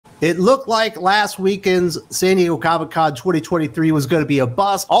It looked like last weekend's San Diego Comic-Con 2023 was going to be a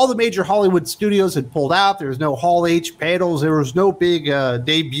bust. All the major Hollywood studios had pulled out. There was no Hall H panels. There was no big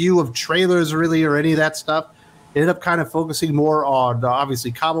debut of trailers really or any of that stuff. It ended up kind of focusing more on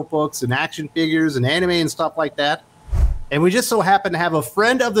obviously comic books and action figures and anime and stuff like that. And we just so happened to have a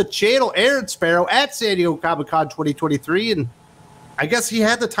friend of the channel, Aaron Sparrow, at San Diego Comic-Con 2023. And I guess he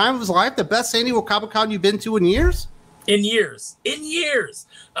had the time of his life, the best San Diego Comic-Con you've been to in years? In years.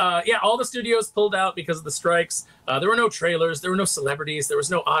 Yeah, all the studios pulled out because of the strikes. There were no trailers. There were no celebrities. There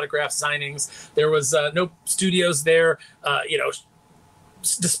was no autograph signings. There was no studios there,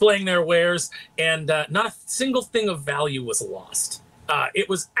 displaying their wares. And not a single thing of value was lost. It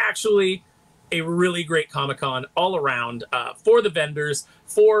was actually a really great Comic-Con all around for the vendors,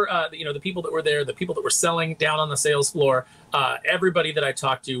 for the people that were there, the people that were selling down on the sales floor. Everybody that I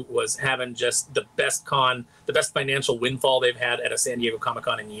talked to was having just the best con, the best financial windfall they've had at a San Diego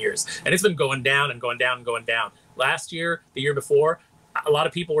Comic-Con in years. And it's been going down and going down and going down. Last year, the year before, a lot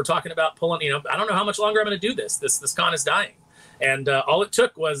of people were talking about pulling, I don't know how much longer I'm going to do this. This con is dying. And all it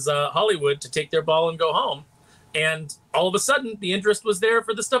took was Hollywood to take their ball and go home. And all of a sudden, the interest was there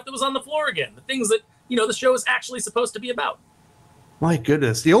for the stuff that was on the floor again, the things that, the show is actually supposed to be about. My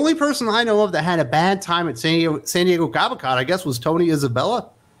goodness. The only person I know of that had a bad time at San Diego Comic-Con, I guess, was Tony Isabella.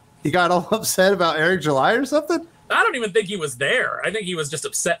 He got all upset about Eric July or something? I don't even think he was there. I think he was just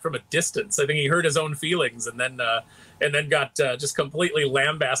upset from a distance. I think he hurt his own feelings and then got just completely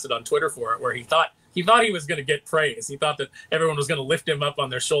lambasted on Twitter for it, where he thought he was going to get praise. He thought that everyone was going to lift him up on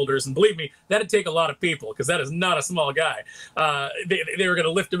their shoulders. And believe me, that'd take a lot of people, because that is not a small guy. They were going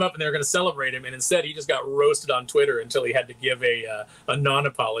to lift him up and they were going to celebrate him. And instead, he just got roasted on Twitter until he had to give a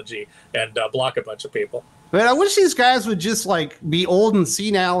non-apology and block a bunch of people. Man, I wish these guys would just be old and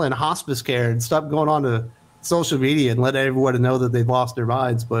senile in hospice care and stop going on to social media and let everyone know that they've lost their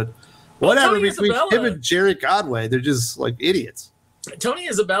minds. But whatever, between him and Jerry Godway, they're just like idiots. Tony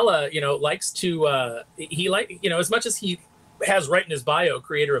Isabella, likes to, as much as he has right in his bio,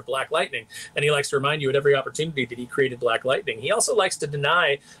 creator of Black Lightning, and he likes to remind you at every opportunity that he created Black Lightning, he also likes to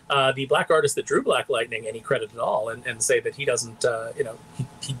deny the black artist that drew Black Lightning any credit at all, and say that he doesn't,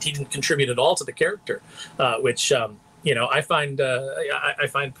 he didn't contribute at all to the character, which, I find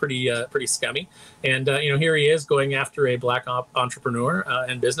pretty scummy. And here he is going after a black entrepreneur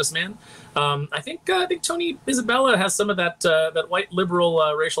and businessman. I think Tony Isabella has some of that white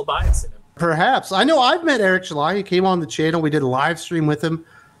liberal racial bias in him. Perhaps. I know I've met Eric July. He came on the channel. We did a live stream with him.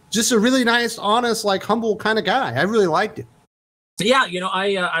 Just a really nice, honest, humble kind of guy. I really liked him. Yeah,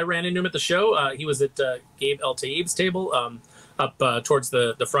 I ran into him at the show. He was at Gabe El Taib's table up towards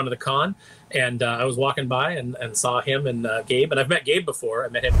the front of the con. And I was walking by and saw him and Gabe. And I've met Gabe before. I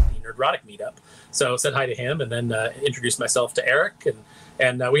met him at the Nerdrotic meetup. So said hi to him and then introduced myself to Eric.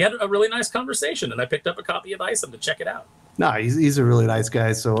 And we had a really nice conversation. And I picked up a copy of Isom to check it out. No, he's a really nice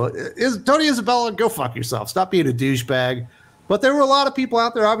guy. So Tony Isabella, go fuck yourself. Stop being a douchebag. But there were a lot of people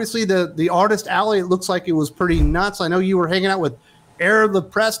out there. Obviously, the artist alley, it looks like it was pretty nuts. I know you were hanging out with Aaron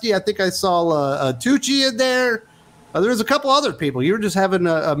Lepresti. I think I saw Tucci in there. There was a couple other people. You were just having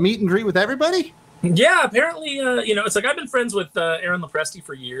a meet and greet with everybody? Yeah, apparently, it's like I've been friends with Aaron Lepresti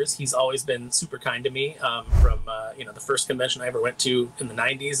for years. He's always been super kind to me from, the first convention I ever went to in the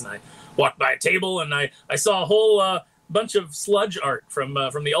 90s. And I walked by a table and I saw a whole bunch of sludge art from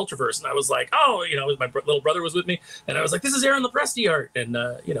the Ultraverse. And I was like, oh, my little brother was with me. And I was like, this is Aaron Lepresti art. And,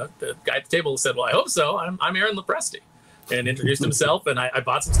 the guy at the table said, well, I hope so. I'm Aaron Lepresti. And introduced himself. And I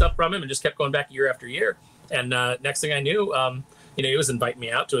bought some stuff from him and just kept going back year after year. And next thing I knew, he was inviting me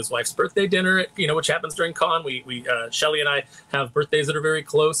out to his wife's birthday dinner, which happens during con. We Shelly and I have birthdays that are very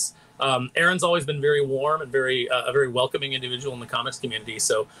close. Aaron's always been very warm and a very welcoming individual in the comics community.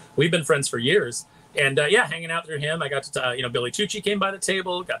 So we've been friends for years. And hanging out through him, I got to Billy Tucci came by the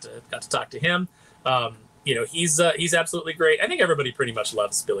table, got to talk to him. He's absolutely great. I think everybody pretty much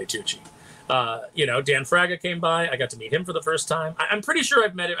loves Billy Tucci. Dan Fraga came by. I got to meet him for the first time. I'm pretty sure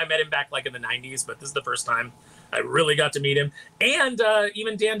I've met him. I met him back in the 90s, but this is the first time I really got to meet him. And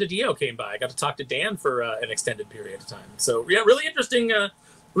even Dan DiDio came by. I got to talk to Dan for an extended period of time. So yeah, really interesting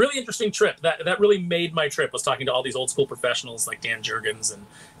trip. That really made my trip, was talking to all these old school professionals like Dan Jurgens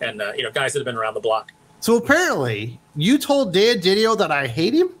and guys that have been around the block. So apparently you told Dan DiDio that I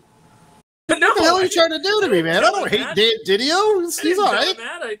hate him? But no, what the hell are you trying to do to me, man? I don't hate Dan DiDio. He's all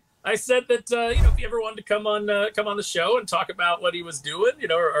right. I said that if he ever wanted to come on the show and talk about what he was doing,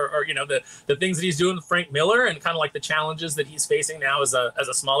 or the things that he's doing with Frank Miller and kind of like the challenges that he's facing now as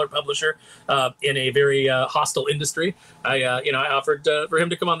a smaller publisher in a very hostile industry. I offered for him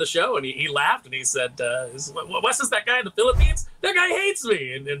to come on the show, and he laughed and he said, "Wes is that guy in the Philippines? That guy hates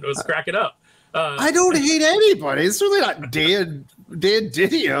me," and was cracking up. I don't hate anybody. It's really not Dan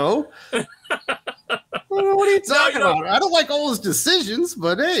Didio. What are you talking about? I don't like all his decisions,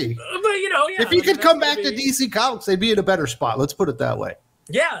 but hey, if he could come back to DC Comics, they'd be in a better spot. Let's put it that way.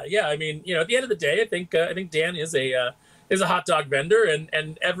 Yeah. I mean, at the end of the day, I think Dan is a hot dog vendor,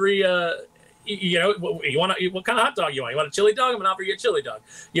 and every you want what kind of hot dog you want? You want a chili dog? I'm gonna offer you a chili dog.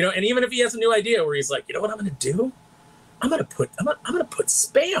 And even if he has a new idea where he's like, you know what I'm gonna do? I'm gonna put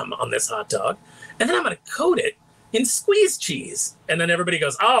Spam on this hot dog, and then I'm gonna coat it in squeeze cheese. And then everybody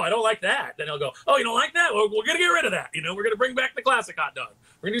goes, oh, I don't like that. Then he'll go, oh, you don't like that? Well, we're going to get rid of that. We're going to bring back the classic hot dog.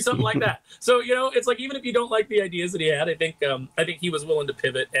 We're going to do something like that. So, it's like, even if you don't like the ideas that he had, I think he was willing to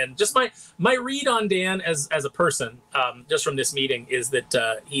pivot. And just my read on Dan as a person, just from this meeting, is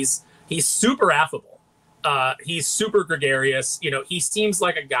that he's super affable. He's super gregarious. He seems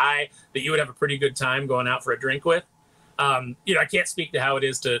like a guy that you would have a pretty good time going out for a drink with. I can't speak to how it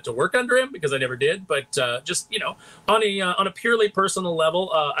is to work under him because I never did, but just on a purely personal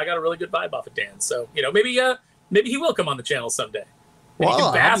level, I got a really good vibe off of Dan. So maybe he will come on the channel someday.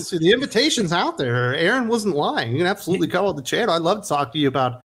 Well, obviously the invitation's out there. Aaron wasn't lying. You can absolutely come on the channel. I'd love to talk to you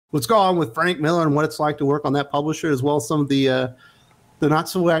about what's going on with Frank Miller and what it's like to work on that publisher, as well as some of the not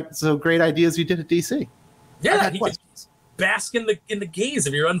so great ideas you did at DC. Yeah, he could bask in the gaze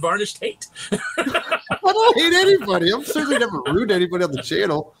of your unvarnished hate. I don't hate anybody. I'm certainly never rude to anybody on the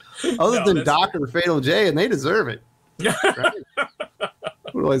channel, other than Doc or Fatal J, and they deserve it. Right?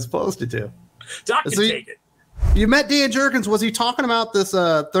 What am I supposed to do? Doc can take it. You met Dan Jurgens. Was he talking about this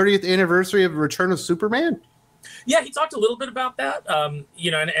 30th anniversary of Return of Superman? Yeah, he talked a little bit about that. And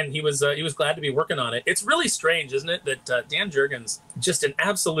he was glad to be working on it. It's really strange, isn't it, that Dan Jurgens, just an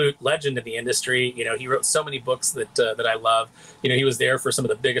absolute legend in the industry. He wrote so many books that I love. He was there for some of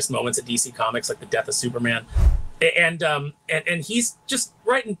the biggest moments at DC Comics, like the death of Superman, and he's just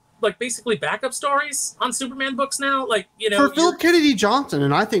writing like basically backup stories on Superman books now. Like for Philip Kennedy Johnson,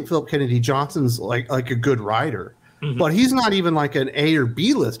 and I think Philip Kennedy Johnson's like a good writer, but he's not even like an A or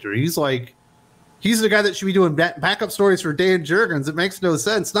B lister. He's the guy that should be doing backup stories for Dan Jurgens. It makes no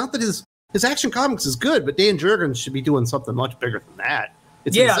sense. Not that his Action Comics is good, but Dan Jurgens should be doing something much bigger than that.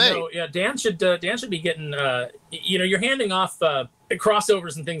 It's insane. Dan should be getting. You're handing off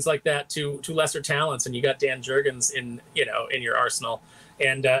crossovers and things like that to lesser talents, and you got Dan Jurgens in your arsenal,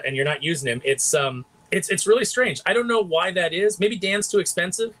 and you're not using him. It's really strange. I don't know why that is. Maybe Dan's too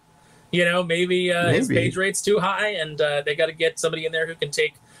expensive. Maybe his page rate's too high, and they got to get somebody in there who can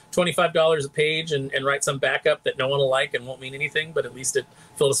take $25 a page and write some backup that no one will like and won't mean anything, but at least it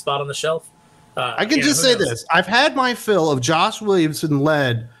filled a spot on the shelf. I can just say this. I've had my fill of Josh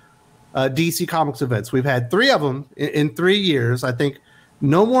Williamson-led DC Comics events. We've had 3 of them in 3 years. I think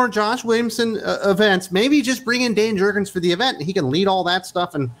no more Josh Williamson events. Maybe just bring in Dan Jurgens for the event, and he can lead all that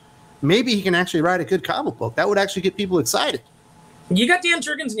stuff, and maybe he can actually write a good comic book. That would actually get people excited. You got Dan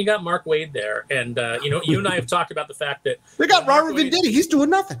Jurgens and you got Mark Waid there, and you and I have talked about the fact that they got Robert Venditti. He's doing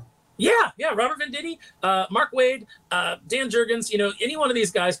nothing. Yeah, Robert Venditti, Mark Waid, Dan Jurgens. Any one of these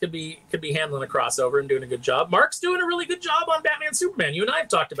guys could be handling a crossover and doing a good job. Mark's doing a really good job on Batman Superman. You and I have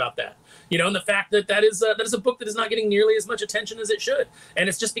talked about that. And the fact that is a book that is not getting nearly as much attention as it should, and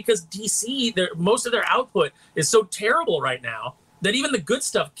it's just because DC, most of their output is so terrible right now that even the good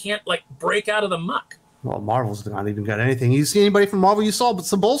stuff can't like break out of the muck. Well, Marvel's not even got anything. You see anybody from Marvel? You saw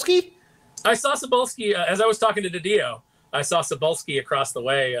Cebulski? I saw Cebulski as I was talking to Didio. I saw Cebulski across the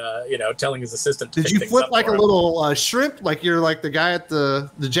way, telling his assistant to Did you flip like a little shrimp, like you're like the guy at the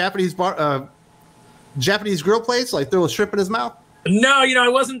Japanese bar, Japanese grill place, like throw a shrimp in his mouth? No, I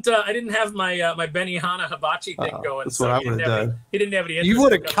wasn't. I didn't have my my Benihana hibachi thing going. That's what I would have done. He didn't have any. You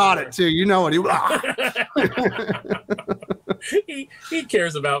would have caught it too. You know what? He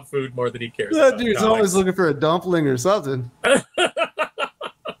cares about food more than he cares. That dude's always looking for a dumpling or something.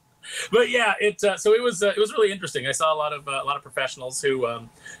 But yeah, so it was really interesting. I saw a lot of professionals who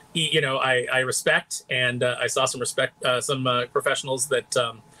I respect, and I saw some professionals that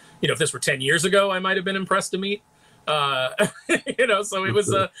if this were 10 years ago, I might have been impressed to meet. So it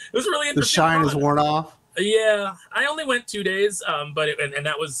was really interesting. The shine is worn off. Yeah, I only went 2 days, but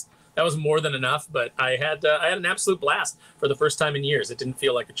that was more than enough. But I had an absolute blast for the first time in years. It didn't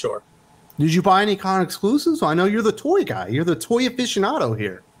feel like a chore. Did you buy any con exclusives? I know you're the toy guy. You're the toy aficionado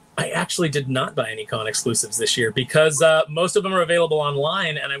here. I actually did not buy any con exclusives this year because most of them are available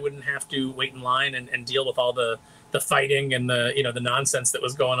online, and I wouldn't have to wait in line and deal with all the fighting and the the nonsense that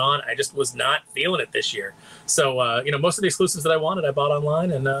was going on. I just was not feeling it this year. So most of the exclusives that I wanted, I bought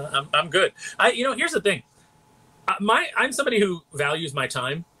online, and I'm good. Here's the thing. I'm somebody who values my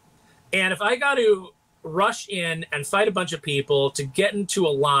time, and if I got to rush in and fight a bunch of people to get into a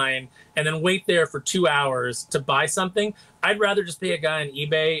line and then wait there for 2 hours to buy something, I'd rather just pay a guy on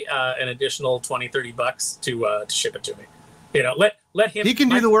eBay an additional $20-30 to ship it to me. Let him. He can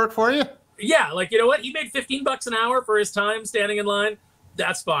do the work for you. Yeah, like, you know what? He made $15 an hour for his time standing in line.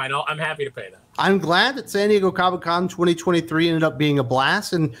 That's fine. I'm happy to pay that. I'm glad that San Diego Comic-Con 2023 ended up being a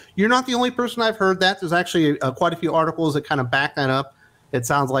blast, and you're not the only person I've heard that. There's actually quite a few articles that kind of back that up. It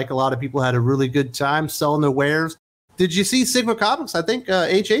sounds like a lot of people had a really good time selling their wares. Did you see Sigma Comics? I think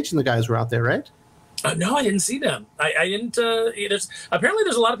HH and the guys were out there, right? No, I didn't see them. I didn't. Apparently,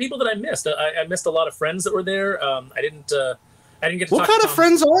 there's a lot of people that I missed. I missed a lot of friends that were there. I didn't get to What kind of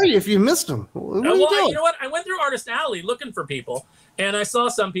friends are you if you missed them? What are you doing? You know what? I went through Artist Alley looking for people, and I saw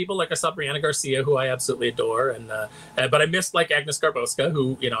some people, like I saw Brianna Garcia, who I absolutely adore, and but I missed like Agnes Garboska,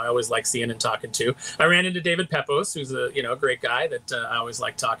 who I always like seeing and talking to. I ran into David Pepos, who's a great guy that I always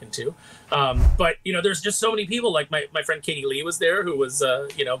like talking to. But there's just so many people. Like my friend Katie Lee was there, who was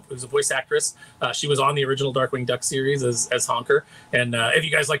who's a voice actress. She was on the original Darkwing Duck series as Honker. And if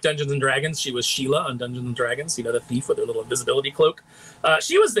you guys like Dungeons and Dragons, she was Sheila on Dungeons and Dragons. The thief with her little invisibility cloak.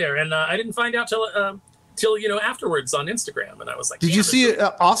 She was there, and I didn't find out till afterwards on Instagram, and I was like, did you see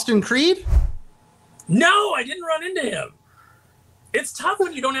Austin Creed? No, I didn't run into him. It's tough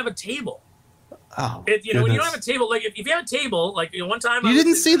when you don't have a table. Oh, when you don't have a table, like if you have a table, like one time you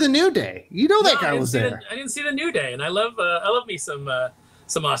didn't see the New Day. That guy was there. I didn't see the New Day, and I love me some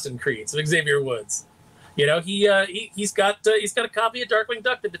Austin Creed, some Xavier Woods. He's got a copy of Darkwing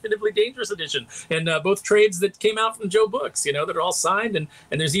Duck, the Definitively Dangerous edition, and both trades that came out from Joe Books. That are all signed, and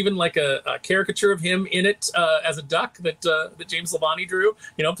there's even like a caricature of him in it as a duck that James Labonte drew.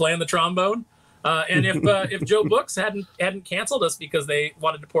 Playing the trombone. And if Joe Books hadn't canceled us because they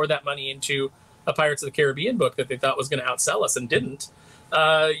wanted to pour that money into a Pirates of the Caribbean book that they thought was going to outsell us and didn't,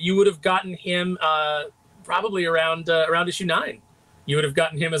 you would have gotten him probably around issue 9. You would have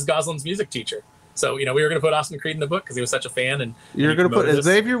gotten him as Gosling's music teacher. So, we were going to put Austin Creed in the book because he was such a fan. And you're going to put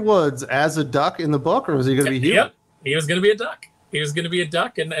Xavier Woods as a duck in the book, or was he going to be human? Yep, he was going to be a duck. He was going to be a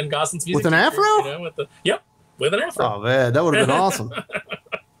duck and Gosling's music with an teacher, afro? With an afro. Oh, man, that would have been awesome.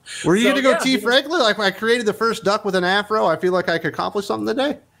 Were you going to go T. Franklin? Like, when I created the first duck with an afro, I feel like I could accomplish something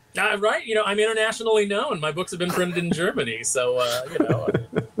today. Right. I'm internationally known. My books have been printed in Germany. So,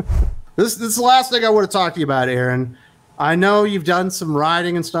 This is the last thing I want to talk to you about, Aaron. I know you've done some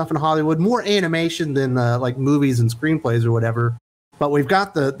writing and stuff in Hollywood, more animation than like movies and screenplays or whatever. But we've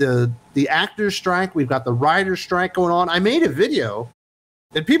got the actors strike. We've got the writers strike going on. I made a video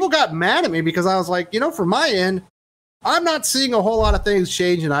and people got mad at me because I was like, from my end, I'm not seeing a whole lot of things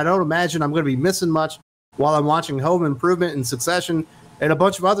change, and I don't imagine I'm going to be missing much while I'm watching Home Improvement and Succession and a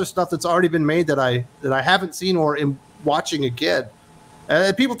bunch of other stuff that's already been made that I haven't seen or am watching again.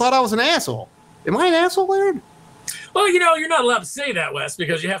 People thought I was an asshole. Am I an asshole, Aaron? Well, you're not allowed to say that, Wes,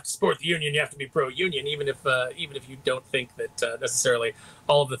 because you have to support the union. You have to be pro-union, even if you don't think that necessarily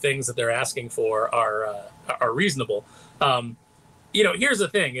all of the things that they're asking for are reasonable. Here's the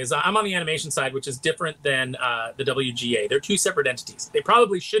thing: is I'm on the animation side, which is different than the WGA. They're two separate entities. They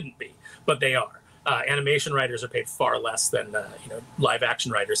probably shouldn't be, but they are. Animation writers are paid far less than live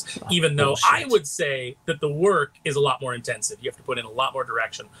action writers, even though I would say that the work is a lot more intensive. You have to put in a lot more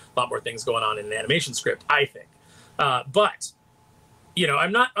direction, a lot more things going on in an animation script, I think. But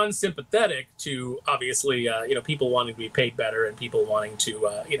I'm not unsympathetic to obviously people wanting to be paid better and people wanting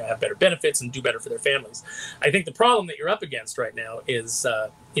to have better benefits and do better for their families. I think the problem that you're up against right now is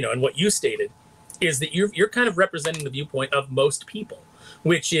and what you stated is that you're kind of representing the viewpoint of most people,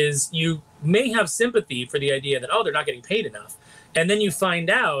 which is you may have sympathy for the idea that, they're not getting paid enough. And then you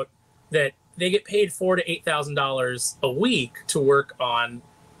find out that they get paid $4,000 to $8,000 a week to work on,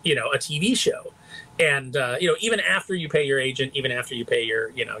 a TV show. And, even after you pay your agent, even after you pay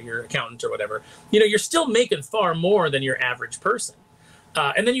your accountant or whatever, you're still making far more than your average person.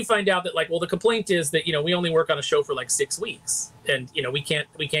 And then you find out that the complaint is that, we only work on a show for 6 weeks and, we can't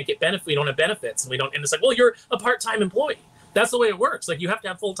get benefit. We don't have benefits and it's like, well, you're a part-time employee. That's the way it works. You have to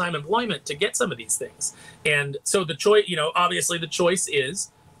have full-time employment to get some of these things. And so the choice, obviously the choice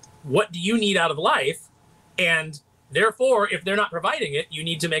is, what do you need out of life? And therefore, if they're not providing it, you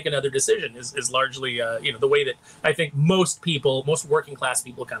need to make another decision is largely, the way that I think most working class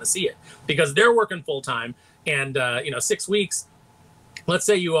people kind of see it, because they're working full-time and, 6 weeks, let's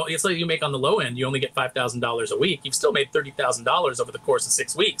say you make on the low end, you only get $5,000 a week. You've still made $30,000 over the course of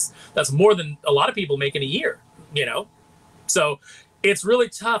 6 weeks. That's more than a lot of people make in a year, you know? So it's really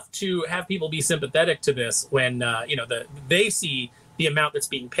tough to have people be sympathetic to this when, they see the amount that's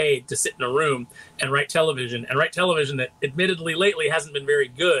being paid to sit in a room and write television that admittedly lately hasn't been very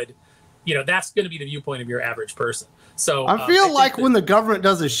good. You know, that's going to be the viewpoint of your average person. So I feel like when the government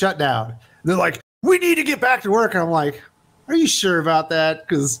does a shutdown, they're like, we need to get back to work. And I'm like, are you sure about that?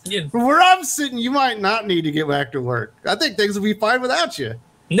 Because from where I'm sitting, you might not need to get back to work. I think things will be fine without you.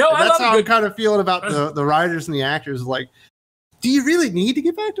 No, that's how I'm kind of feeling about the writers and the actors. Like, do you really need to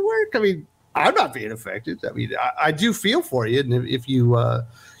get back to work? I mean, I'm not being affected. I mean, I do feel for you. And if you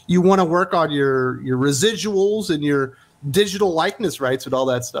want to work on your residuals and your digital likeness rights and all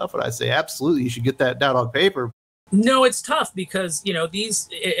that stuff, and I say absolutely you should get that down on paper. No, it's tough because,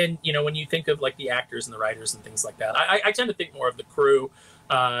 when you think of like the actors and the writers and things like that, I tend to think more of the crew.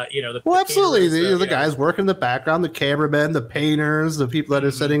 Absolutely. The guys working in the background, the cameramen, the painters, the people that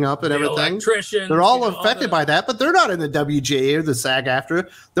are setting up and everything. Electricians. They're all affected by that, but they're not in the WGA or the SAG-AFTRA.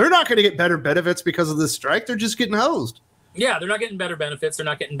 They're not going to get better benefits because of this strike. They're just getting hosed. Yeah, they're not getting better benefits. They're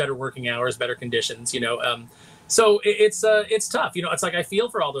not getting better working hours, better conditions, So it's tough. It's like I feel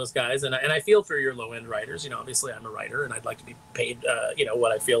for all those guys, and I feel for your low end writers. Obviously I'm a writer, and I'd like to be paid,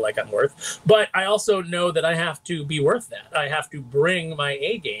 what I feel like I'm worth. But I also know that I have to be worth that. I have to bring my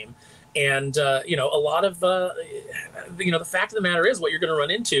A game, and a lot of the fact of the matter is what you're going to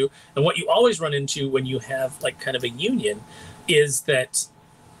run into, and what you always run into when you have like kind of a union, is that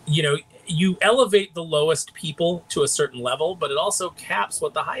you elevate the lowest people to a certain level, but it also caps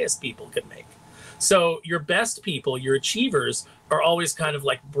what the highest people can make. So your best people, your achievers, are always kind of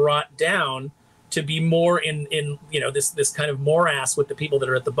like brought down to be more in this kind of morass with the people that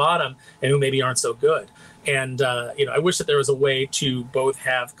are at the bottom and who maybe aren't so good. And I wish that there was a way to both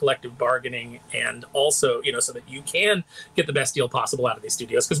have collective bargaining and also so that you can get the best deal possible out of these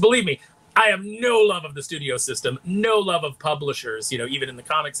studios. Because believe me, I have no love of the studio system, no love of publishers, even in the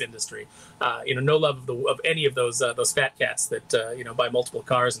comics industry, no love of any of those fat cats that, buy multiple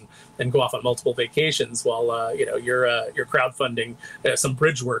cars and go off on multiple vacations while, you're crowdfunding some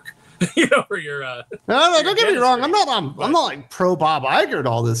bridge work, for your. No, don't get me wrong. I'm not like pro Bob Iger and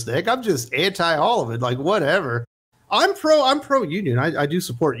all this, Nick. I'm just anti all of it. Like whatever. I'm pro union. I do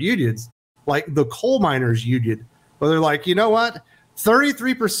support unions, like the coal miners union, where they're like, you know what?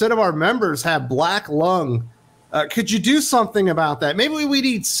 33% of our members have black lung. Could you do something about that? Maybe we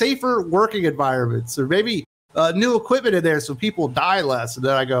need safer working environments, or maybe new equipment in there so people die less. And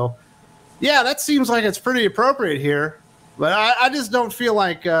then I go, yeah, that seems like it's pretty appropriate here. But I just don't feel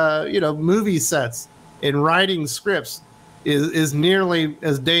like, movie sets and writing scripts is nearly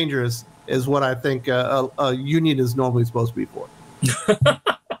as dangerous as what I think a union is normally supposed to be for.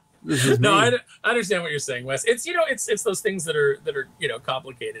 No, I understand what you're saying, Wes. It's it's those things that are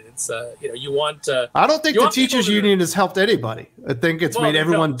complicated. It's you want. I don't think the teachers union has helped anybody. I think it's made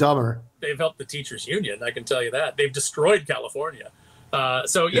everyone dumber. They've helped the teachers union. I can tell you that they've destroyed California.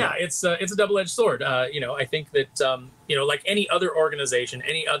 It's a double-edged sword. I think that like any other organization,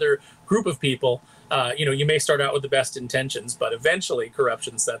 any other group of people, you may start out with the best intentions, but eventually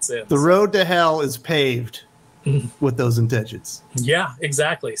corruption sets in. The road to hell is paved with those intentions. Yeah,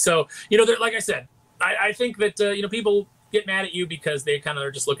 exactly. So, like I said, I think that, people get mad at you because they kind of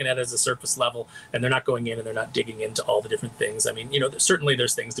are just looking at it as a surface level, and they're not going in and they're not digging into all the different things. I mean, certainly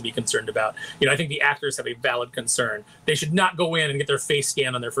there's things to be concerned about. I think the actors have a valid concern. They should not go in and get their face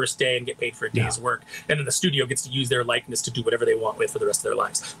scanned on their first day and get paid for a day's work, and then the studio gets to use their likeness to do whatever they want with for the rest of their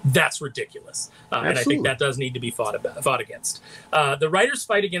lives. That's ridiculous. And I think that does need to be fought against. The writers'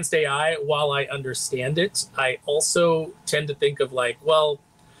 fight against AI, while I understand it, I also tend to think of like, well,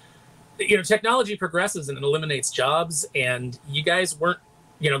 technology progresses and it eliminates jobs, and you guys weren't,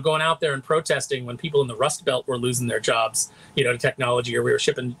 going out there and protesting when people in the Rust Belt were losing their jobs, to technology, or we were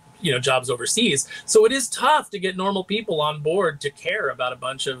shipping, jobs overseas. So it is tough to get normal people on board to care about a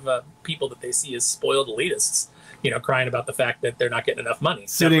bunch of people that they see as spoiled elitists, crying about the fact that they're not getting enough money.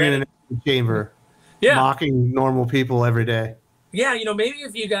 Sitting in an chamber, mocking normal people every day. Yeah, maybe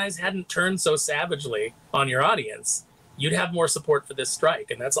if you guys hadn't turned so savagely on your audience, you'd have more support for this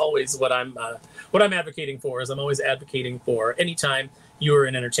strike. And that's always what I'm advocating for. Is I'm always advocating for anytime you're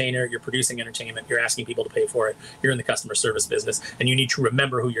an entertainer, you're producing entertainment, you're asking people to pay for it, you're in the customer service business, and you need to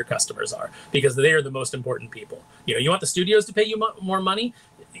remember who your customers are, because they are the most important people. You want the studios to pay you more money,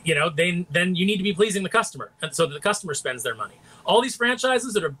 then you need to be pleasing the customer, and so that the customer spends their money. All these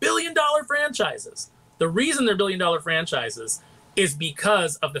franchises that are billion-dollar franchises, the reason they're billion-dollar franchises is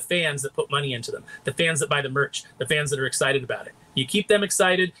because of the fans that put money into them, the fans that buy the merch, the fans that are excited about it. You keep them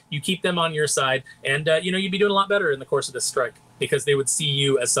excited, you keep them on your side, and you'd be doing a lot better in the course of this strike because they would see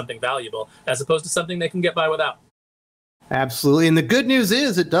you as something valuable as opposed to something they can get by without. Absolutely. And the good news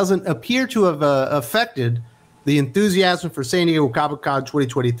is it doesn't appear to have affected the enthusiasm for San Diego Comic-Con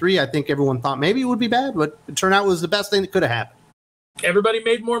 2023. I think everyone thought maybe it would be bad, but it turned out it was the best thing that could have happened. Everybody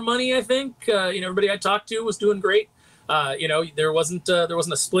made more money, I think. Everybody I talked to was doing great. There wasn't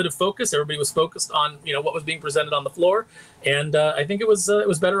a split of focus. Everybody was focused on what was being presented on the floor, and I think it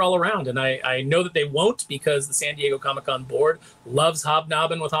was better all around. And I know that they won't, because the San Diego Comic-Con board loves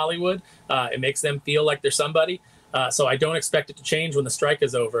hobnobbing with Hollywood. It makes them feel like they're somebody. So I don't expect it to change when the strike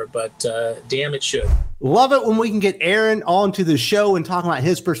is over, but damn, it should. Love it when we can get Aaron onto the show and talk about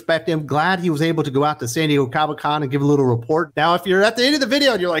his perspective. Glad he was able to go out to San Diego Comic-Con and give a little report. Now, if you're at the end of the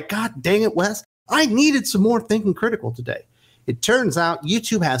video and you're like, God dang it, Wes, I needed some more Thinking Critical today. It turns out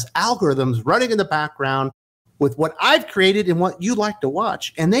YouTube has algorithms running in the background with what I've created and what you like to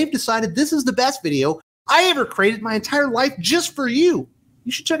watch. And they've decided this is the best video I ever created my entire life just for you.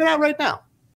 You should check it out right now.